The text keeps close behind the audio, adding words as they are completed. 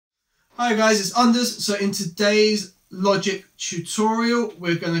Hi guys, it's Unders. So in today's Logic tutorial,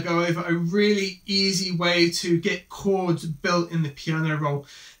 we're going to go over a really easy way to get chords built in the piano roll.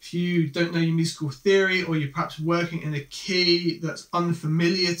 If you don't know your musical theory, or you're perhaps working in a key that's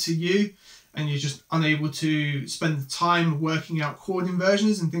unfamiliar to you and you're just unable to spend the time working out chord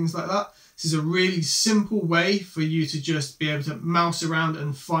inversions and things like that, this is a really simple way for you to just be able to mouse around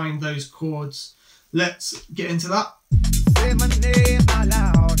and find those chords. Let's get into that. Say my name out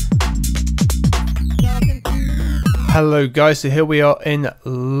loud. Hello guys, so here we are in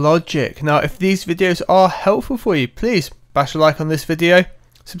Logic. Now if these videos are helpful for you, please bash a like on this video,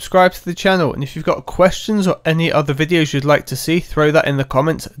 subscribe to the channel, and if you've got questions or any other videos you'd like to see, throw that in the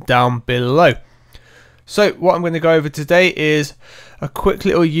comments down below. So what I'm going to go over today is a quick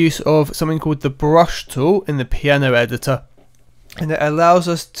little use of something called the brush tool in the piano editor, and it allows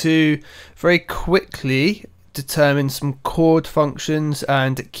us to very quickly determine some chord functions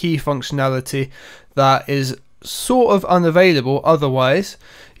and key functionality that is sort of unavailable otherwise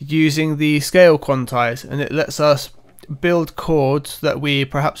using the scale quantize, and it lets us build chords that we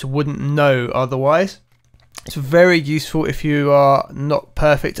perhaps wouldn't know otherwise. It's very useful if you are not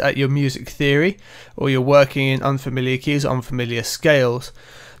perfect at your music theory or you're working in unfamiliar keys, unfamiliar scales.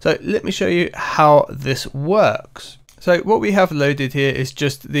 So let me show you how this works. So what we have loaded here is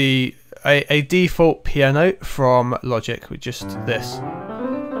just a default piano from Logic with just this.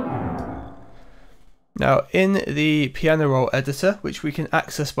 Now in the piano roll editor, which we can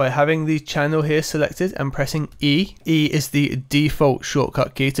access by having the channel here selected and pressing E. E is the default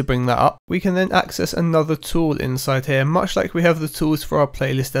shortcut key to bring that up. We can then access another tool inside here, much like we have the tools for our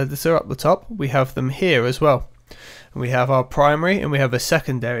playlist editor up the top, we have them here as well. And we have our primary and we have a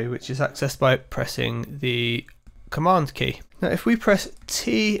secondary, which is accessed by pressing the command key. Now if we press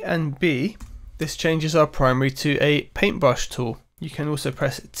T and B, this changes our primary to a paintbrush tool. You can also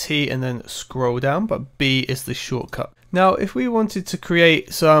press T and then scroll down, but B is the shortcut. Now if we wanted to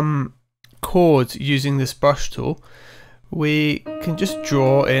create some chords using this brush tool, we can just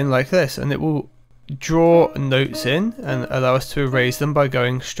draw in like this, and it will draw notes in and allow us to erase them by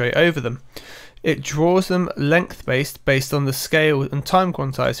going straight over them. It draws them length based on the scale and time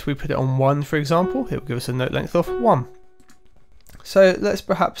quantize. If we put it on 1 for example, it will give us a note length of 1. So let's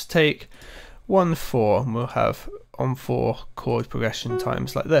perhaps take 1/4 and we'll have on 4 chord progression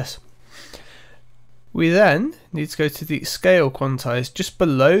times like this. We then need to go to the scale quantize just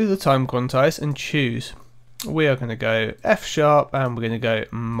below the time quantize and choose. We are going to go F sharp and we're going to go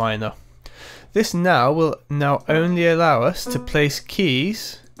minor. This now will only allow us to place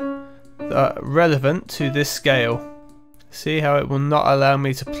keys that are relevant to this scale. See how it will not allow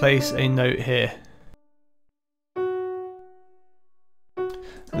me to place a note here.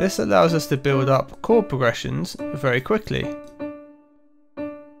 This allows us to build up chord progressions very quickly.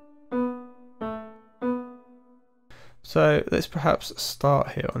 So let's perhaps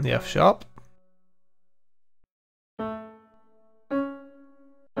start here on the F sharp.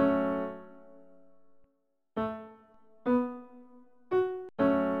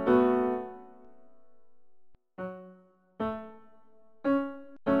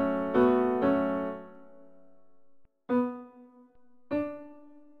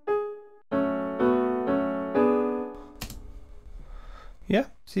 Yeah,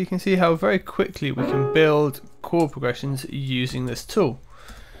 so you can see how very quickly we can build chord progressions using this tool.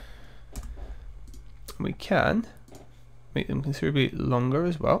 We can make them considerably longer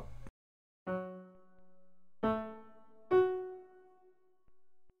as well. And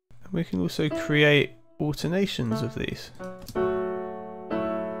we can also create alternations of these.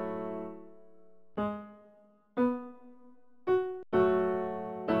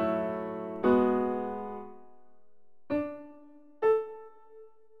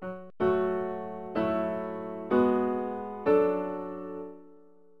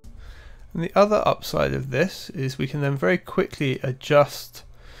 And the other upside of this is we can then very quickly adjust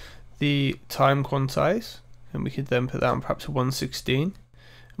the time quantize, and we could then put that on perhaps 1/16, and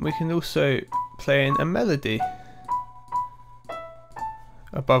we can also play in a melody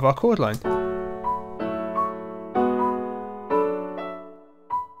above our chord line.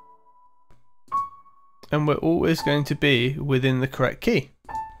 And we're always going to be within the correct key.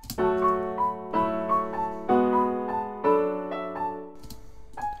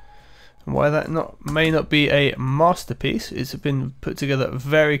 Why that may not be a masterpiece, it's been put together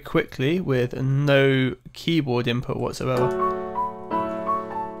very quickly with no keyboard input whatsoever.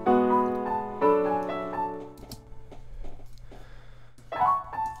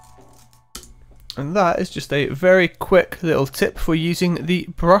 And that is just a very quick little tip for using the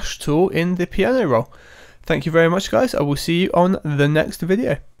brush tool in the piano roll. Thank you very much guys, I will see you on the next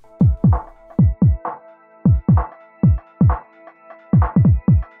video.